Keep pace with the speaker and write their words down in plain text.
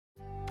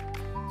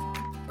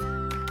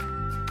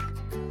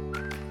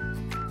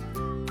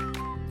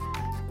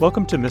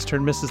Welcome to Mr.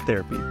 and Mrs.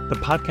 Therapy, the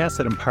podcast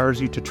that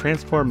empowers you to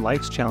transform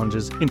life's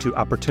challenges into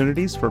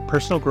opportunities for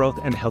personal growth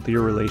and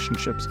healthier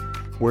relationships.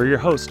 We're your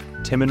hosts,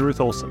 Tim and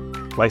Ruth Olson,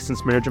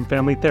 licensed marriage and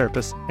family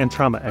therapists and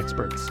trauma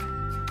experts.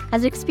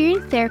 As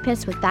experienced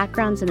therapists with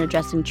backgrounds in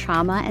addressing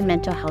trauma and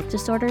mental health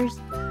disorders,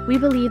 we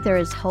believe there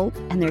is hope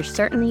and there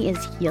certainly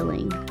is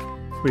healing.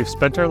 We've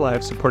spent our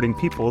lives supporting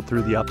people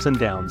through the ups and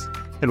downs,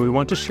 and we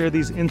want to share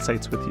these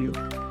insights with you.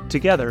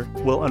 Together,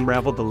 we'll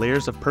unravel the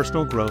layers of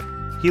personal growth,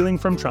 healing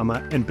from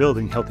trauma, and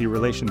building healthy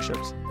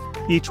relationships.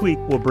 Each week,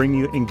 we'll bring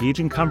you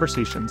engaging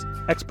conversations,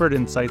 expert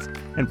insights,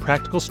 and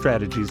practical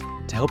strategies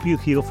to help you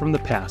heal from the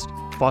past,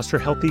 foster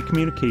healthy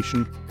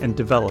communication, and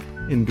develop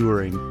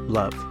enduring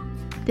love.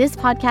 This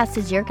podcast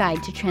is your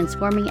guide to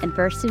transforming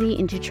adversity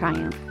into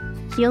triumph,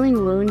 healing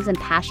wounds and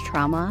past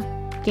trauma,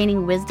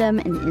 gaining wisdom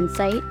and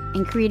insight,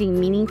 and creating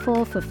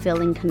meaningful,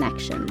 fulfilling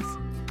connections.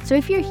 So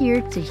if you're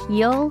here to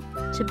heal,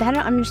 to better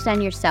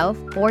understand yourself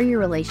or your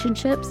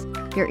relationships,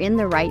 you're in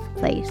the right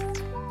place.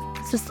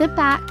 So sit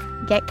back,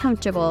 get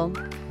comfortable,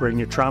 bring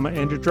your trauma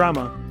and your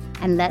drama,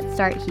 and let's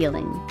start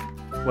healing.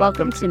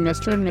 Welcome to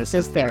Mr. and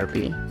Mrs.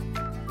 Therapy.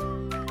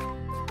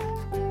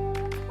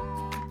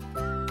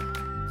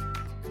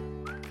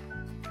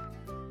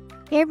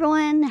 Hey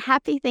everyone,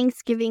 happy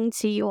Thanksgiving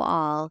to you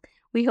all.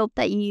 We hope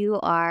that you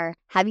are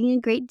having a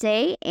great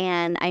day,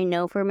 and I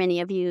know for many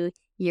of you,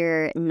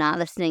 you're not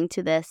listening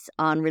to this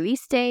on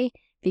release day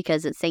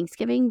because it's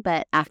Thanksgiving,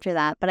 but after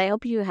that. But I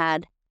hope you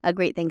had a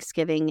great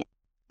Thanksgiving.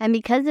 And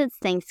because it's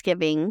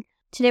Thanksgiving,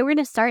 today we're going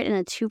to start in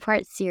a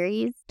two-part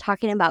series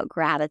talking about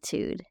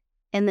gratitude.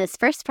 In this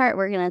first part,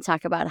 we're going to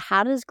talk about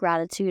how does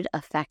gratitude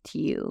affect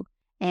you?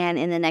 And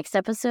in the next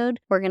episode,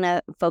 we're going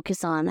to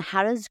focus on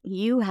how does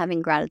you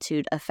having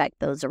gratitude affect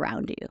those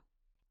around you?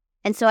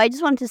 And so I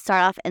just wanted to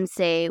start off and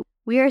say,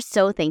 we are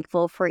so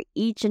thankful for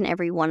each and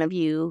every one of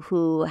you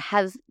who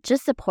have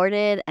just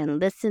supported and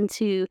listened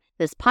to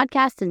this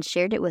podcast and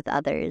shared it with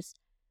others.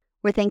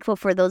 We're thankful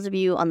for those of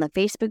you on the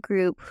Facebook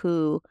group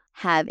who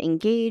have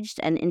engaged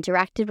and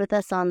interacted with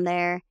us on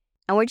there.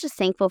 And we're just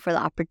thankful for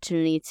the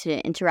opportunity to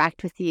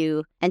interact with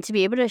you and to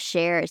be able to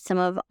share some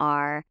of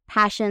our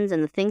passions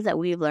and the things that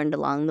we've learned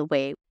along the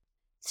way.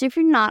 So if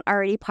you're not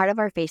already part of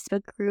our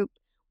Facebook group,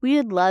 we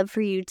would love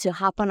for you to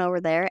hop on over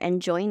there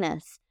and join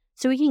us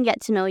so we can get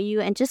to know you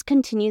and just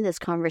continue this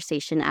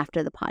conversation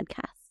after the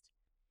podcast.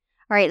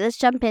 All right, let's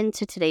jump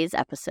into today's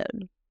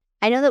episode.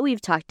 I know that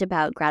we've talked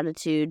about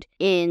gratitude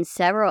in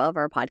several of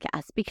our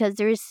podcasts because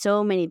there is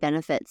so many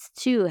benefits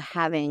to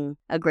having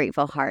a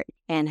grateful heart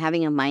and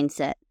having a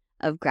mindset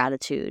of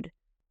gratitude.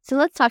 So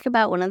let's talk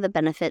about one of the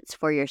benefits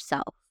for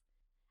yourself.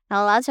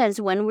 Now, a lot of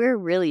times when we're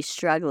really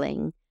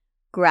struggling,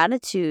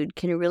 gratitude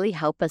can really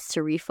help us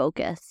to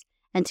refocus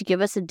and to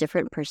give us a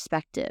different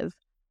perspective.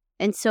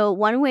 And so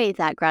one way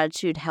that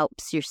gratitude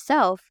helps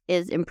yourself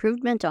is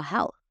improved mental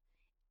health.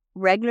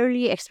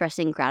 Regularly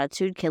expressing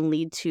gratitude can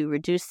lead to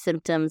reduced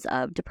symptoms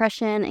of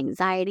depression,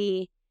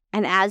 anxiety,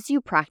 and as you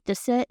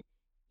practice it,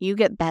 you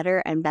get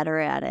better and better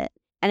at it.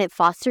 And it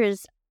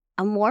fosters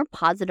a more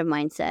positive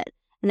mindset,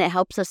 and it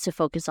helps us to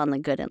focus on the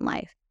good in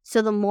life.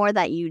 So the more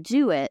that you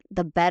do it,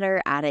 the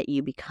better at it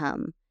you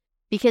become.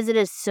 Because it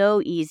is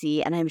so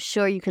easy, and I'm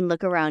sure you can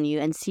look around you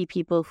and see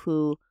people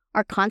who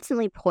are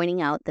constantly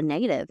pointing out the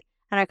negative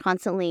and are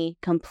constantly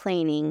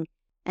complaining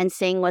and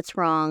saying what's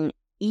wrong,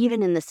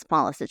 even in the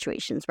smallest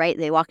situations, right?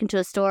 They walk into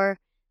a store,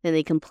 then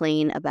they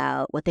complain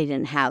about what they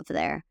didn't have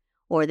there,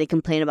 or they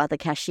complain about the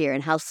cashier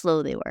and how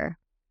slow they were.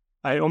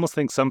 I almost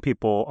think some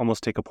people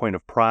almost take a point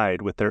of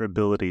pride with their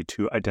ability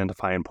to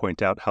identify and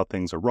point out how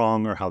things are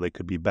wrong or how they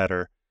could be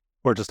better,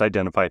 or just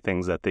identify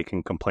things that they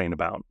can complain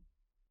about.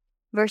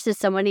 Versus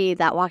somebody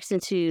that walks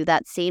into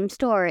that same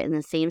store in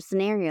the same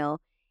scenario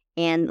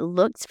and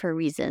looks for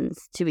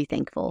reasons to be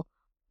thankful,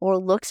 or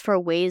looks for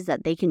ways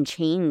that they can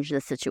change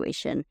the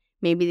situation.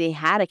 Maybe they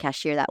had a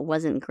cashier that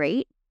wasn't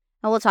great.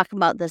 And we'll talk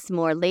about this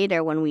more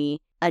later when we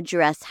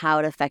address how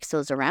it affects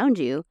those around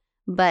you.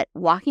 But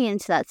walking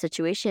into that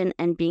situation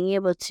and being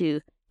able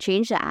to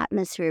change the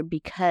atmosphere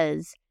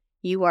because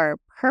you are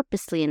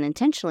purposely and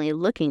intentionally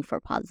looking for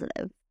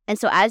positive. And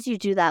so as you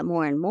do that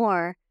more and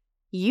more,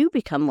 you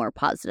become more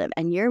positive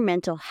and your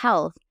mental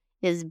health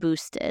is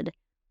boosted.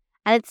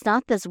 And it's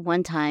not this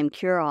one-time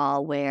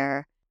cure-all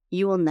where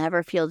you will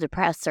never feel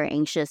depressed or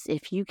anxious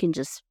if you can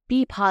just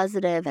be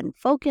positive and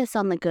focus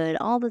on the good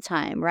all the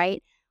time,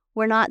 right?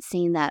 We're not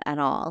saying that at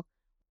all.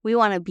 We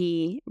want to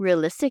be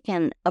realistic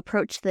and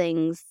approach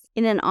things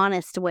in an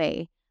honest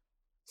way.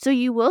 So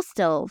you will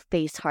still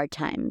face hard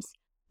times.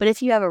 But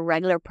if you have a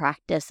regular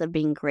practice of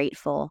being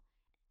grateful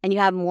and you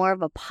have more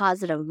of a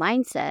positive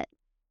mindset,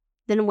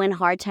 then when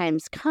hard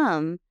times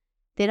come,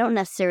 they don't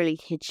necessarily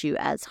hit you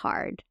as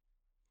hard.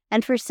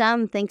 And for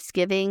some,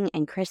 Thanksgiving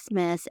and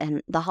Christmas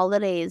and the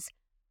holidays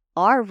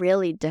are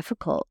really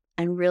difficult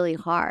and really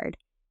hard.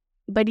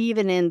 But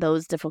even in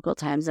those difficult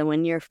times and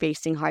when you're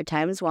facing hard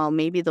times, while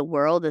maybe the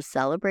world is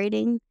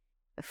celebrating,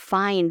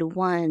 find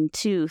 1,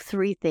 2,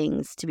 3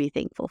 things to be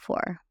thankful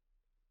for.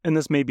 And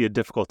this may be a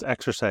difficult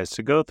exercise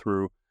to go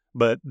through,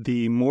 But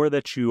the more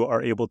that you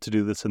are able to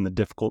do this in the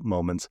difficult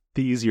moments,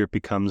 the easier it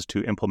becomes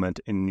to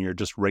implement in your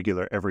just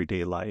regular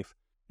everyday life.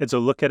 And so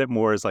look at it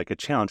more as like a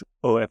challenge.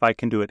 Oh, if I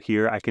can do it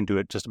here, I can do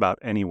it just about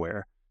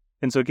anywhere.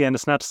 And so again,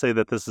 it's not to say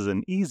that this is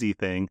an easy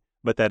thing,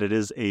 but that it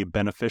is a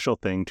beneficial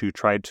thing to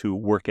try to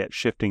work at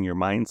shifting your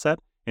mindset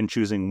and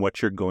choosing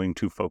what you're going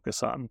to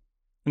focus on.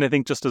 And I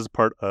think just as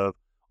part of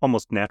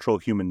almost natural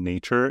human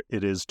nature,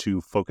 it is to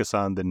focus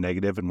on the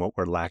negative and what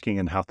we're lacking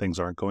and how things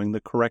aren't going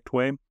the correct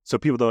way. So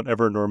people don't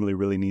ever normally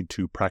really need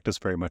to practice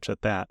very much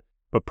at that.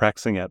 But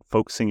practicing at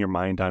focusing your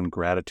mind on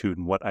gratitude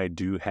and what I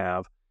do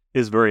have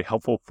is very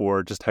helpful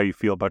for just how you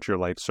feel about your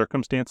life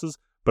circumstances,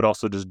 but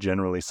also just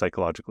generally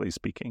psychologically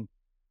speaking.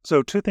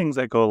 So 2 things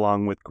that go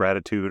along with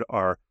gratitude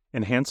are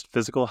enhanced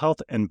physical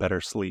health and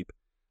better sleep.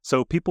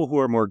 So people who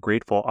are more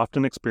grateful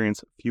often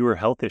experience fewer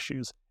health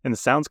issues. And it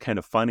sounds kind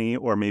of funny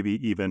or maybe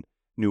even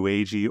new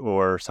agey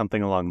or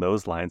something along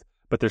those lines,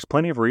 but there's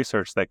plenty of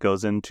research that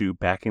goes into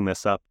backing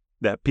this up,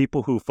 that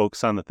people who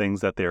focus on the things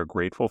that they are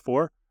grateful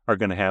for are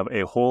going to have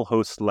a whole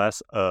host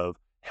less of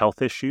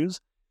health issues.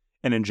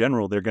 And in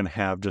general, they're going to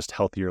have just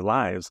healthier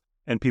lives.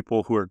 And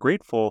people who are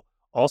grateful,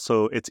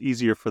 also, it's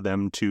easier for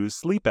them to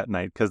sleep at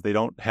night because they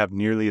don't have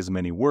nearly as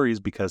many worries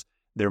because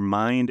their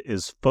mind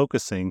is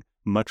focusing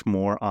much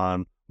more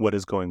on what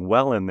is going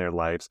well in their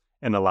lives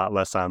and a lot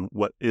less on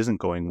what isn't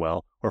going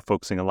well, or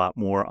focusing a lot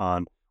more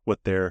on what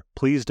they're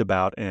pleased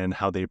about and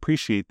how they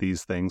appreciate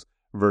these things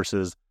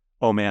versus,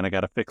 oh man, I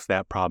got to fix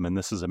that problem and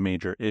this is a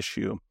major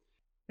issue.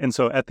 And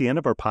so at the end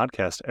of our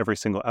podcast, every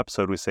single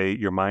episode, we say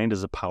your mind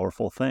is a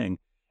powerful thing.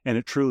 And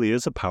it truly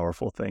is a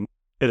powerful thing.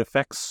 It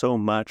affects so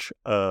much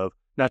of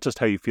not just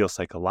how you feel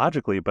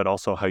psychologically, but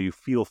also how you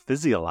feel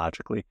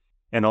physiologically,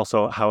 and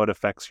also how it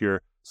affects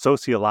your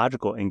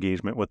sociological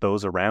engagement with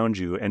those around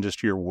you and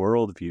just your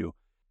worldview.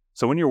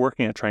 So when you're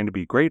working at trying to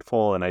be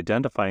grateful and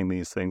identifying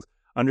these things,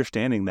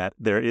 understanding that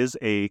there is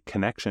a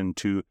connection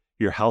to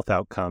your health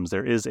outcomes,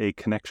 there is a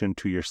connection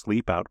to your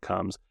sleep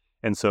outcomes.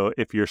 And so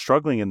if you're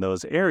struggling in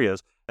those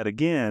areas, that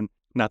again,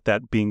 not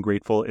that being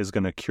grateful is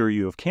going to cure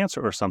you of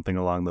cancer or something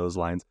along those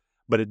lines,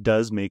 but it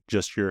does make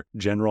just your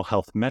general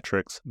health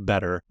metrics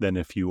better than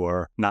if you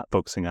are not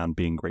focusing on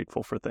being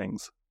grateful for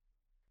things.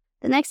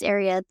 The next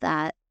area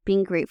that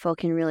being grateful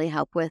can really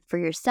help with for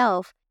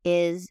yourself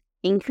is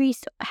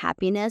increased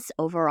happiness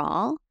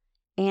overall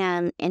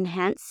and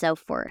enhanced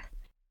self-worth.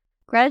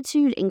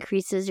 Gratitude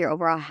increases your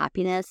overall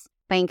happiness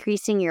by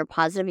increasing your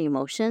positive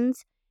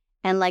emotions.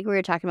 And like we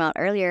were talking about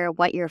earlier,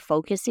 what you're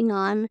focusing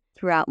on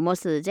throughout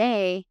most of the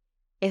day,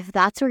 if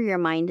that's where your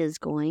mind is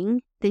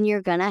going, then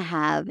you're going to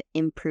have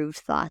improved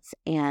thoughts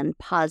and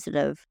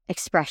positive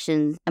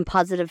expressions and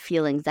positive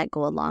feelings that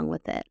go along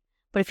with it.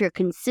 But if you're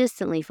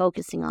consistently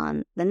focusing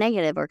on the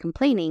negative or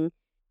complaining,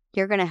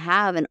 you're going to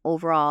have an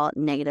overall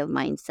negative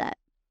mindset.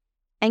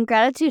 And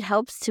gratitude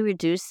helps to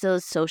reduce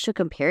those social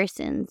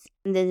comparisons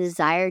and the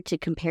desire to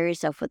compare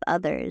yourself with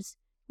others,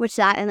 which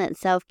that in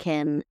itself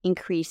can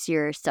increase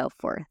your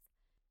self-worth.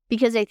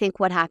 Because I think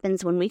what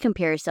happens when we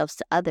compare ourselves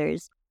to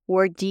others,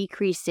 we're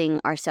decreasing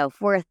our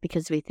self-worth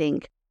because we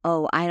think,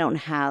 oh, I don't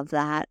have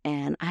that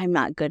and I'm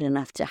not good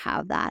enough to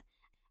have that.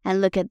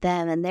 And look at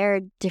them and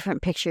their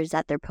different pictures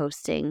that they're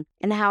posting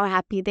and how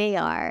happy they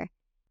are.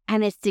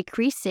 And it's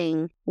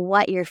decreasing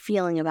what you're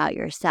feeling about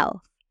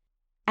yourself.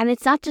 And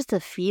it's not just a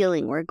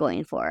feeling we're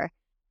going for,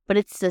 but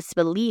it's this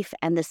belief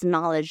and this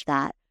knowledge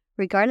that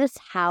regardless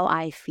how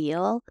I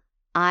feel,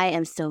 I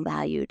am still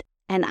valued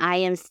and I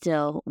am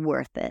still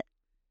worth it.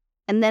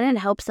 And then it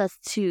helps us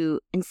to,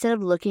 instead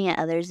of looking at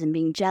others and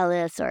being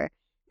jealous or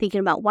thinking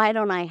about why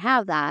don't I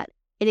have that,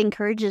 it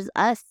encourages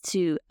us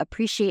to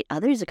appreciate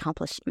others'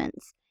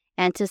 accomplishments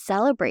and to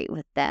celebrate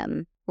with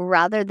them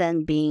rather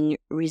than being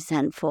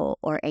resentful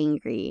or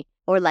angry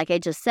or, like I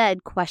just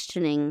said,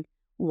 questioning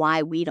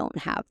why we don't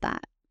have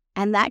that.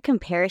 And that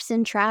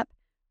comparison trap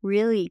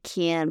really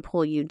can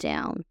pull you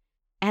down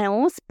and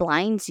almost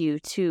blinds you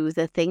to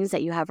the things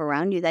that you have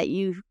around you that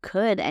you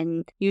could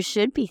and you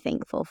should be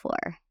thankful for.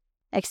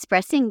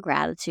 Expressing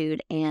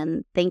gratitude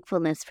and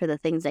thankfulness for the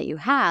things that you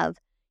have,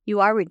 you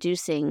are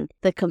reducing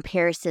the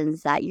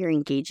comparisons that you're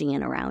engaging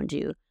in around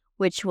you,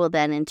 which will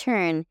then in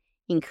turn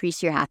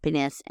increase your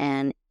happiness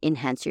and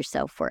enhance your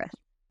self-worth.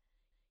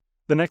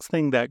 The next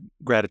thing that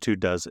gratitude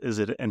does is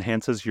it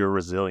enhances your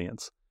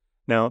resilience.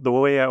 Now, the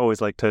way I always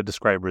like to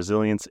describe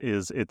resilience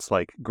is it's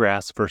like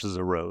grass versus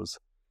a rose.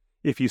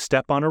 If you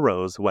step on a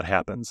rose, what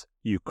happens?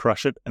 You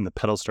crush it and the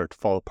petals start to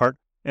fall apart,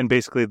 and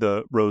basically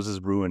the rose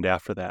is ruined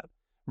after that.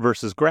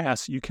 Versus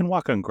grass, you can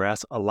walk on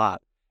grass a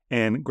lot,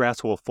 and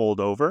grass will fold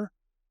over,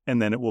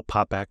 and then it will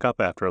pop back up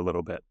after a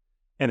little bit.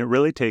 And it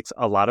really takes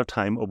a lot of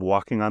time of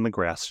walking on the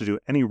grass to do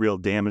any real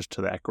damage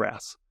to that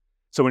grass.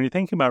 So when you're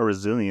thinking about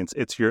resilience,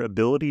 it's your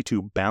ability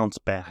to bounce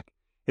back.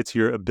 It's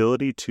your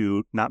ability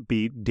to not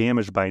be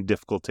damaged by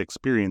difficult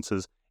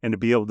experiences and to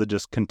be able to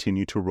just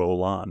continue to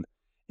roll on.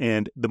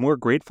 And the more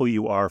grateful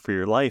you are for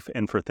your life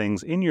and for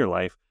things in your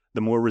life,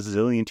 the more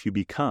resilient you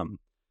become.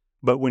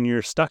 But when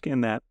you're stuck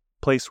in that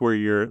place where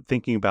you're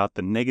thinking about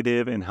the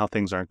negative and how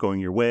things aren't going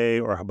your way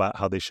or about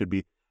how they should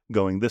be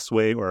going this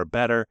way or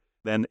better,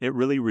 then it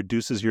really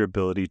reduces your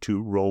ability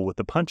to roll with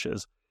the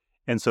punches.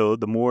 And so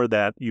the more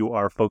that you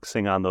are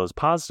focusing on those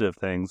positive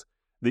things,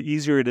 the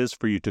easier it is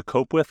for you to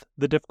cope with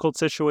the difficult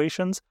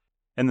situations.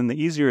 And then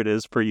the easier it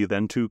is for you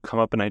then to come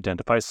up and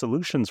identify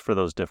solutions for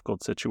those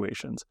difficult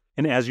situations.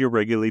 And as you're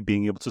regularly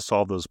being able to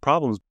solve those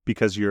problems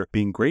because you're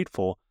being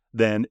grateful,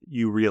 then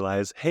you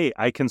realize, hey,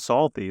 I can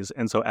solve these.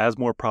 And so as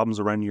more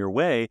problems run your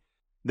way,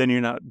 then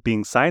you're not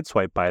being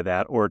sideswiped by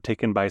that or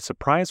taken by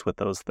surprise with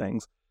those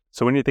things.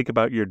 So when you think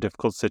about your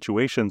difficult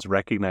situations,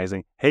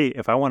 recognizing, hey,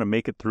 if I want to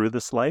make it through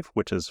this life,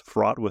 which is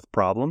fraught with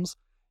problems,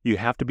 you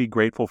have to be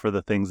grateful for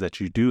the things that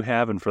you do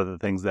have and for the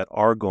things that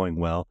are going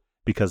well,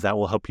 because that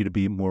will help you to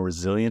be more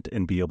resilient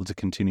and be able to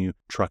continue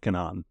trucking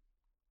on.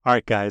 All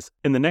right, guys,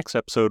 in the next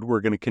episode,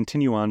 we're going to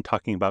continue on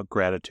talking about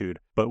gratitude.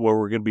 But what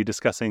we're going to be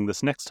discussing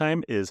this next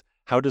time is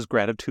how does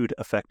gratitude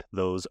affect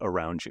those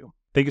around you?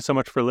 Thank you so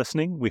much for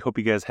listening. We hope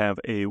you guys have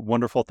a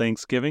wonderful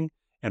Thanksgiving.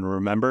 And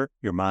remember,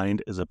 your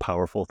mind is a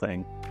powerful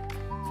thing.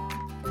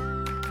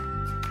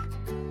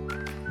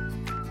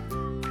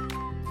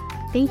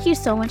 Thank you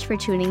so much for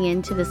tuning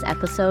in to this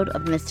episode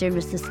of Mr. and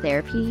Mrs.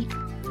 Therapy.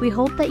 We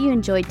hope that you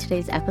enjoyed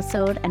today's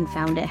episode and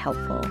found it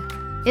helpful.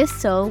 If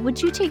so,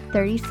 would you take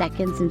 30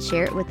 seconds and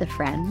share it with a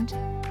friend?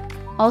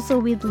 Also,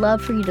 we'd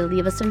love for you to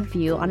leave us a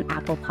review on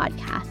Apple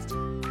Podcast.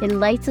 It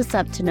lights us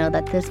up to know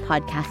that this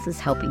podcast is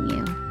helping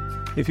you.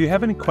 If you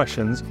have any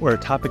questions or a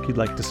topic you'd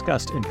like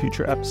discussed in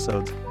future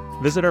episodes,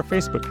 visit our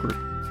Facebook group.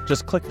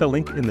 Just click the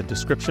link in the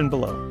description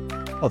below.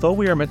 Although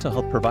we are mental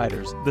health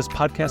providers, this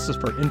podcast is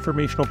for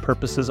informational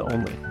purposes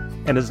only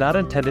and is not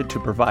intended to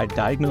provide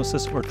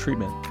diagnosis or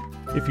treatment.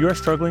 If you are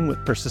struggling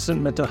with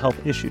persistent mental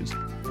health issues,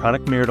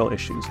 chronic marital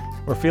issues,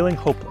 or feeling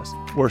hopeless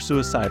or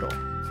suicidal,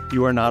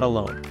 you are not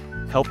alone.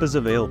 Help is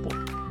available.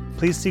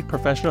 Please seek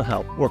professional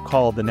help or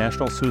call the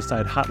National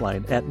Suicide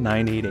Hotline at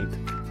 988.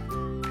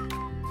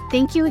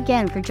 Thank you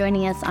again for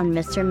joining us on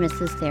Mr. and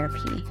Mrs.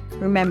 Therapy.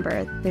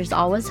 Remember, there's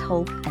always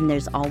hope and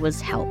there's always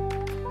help.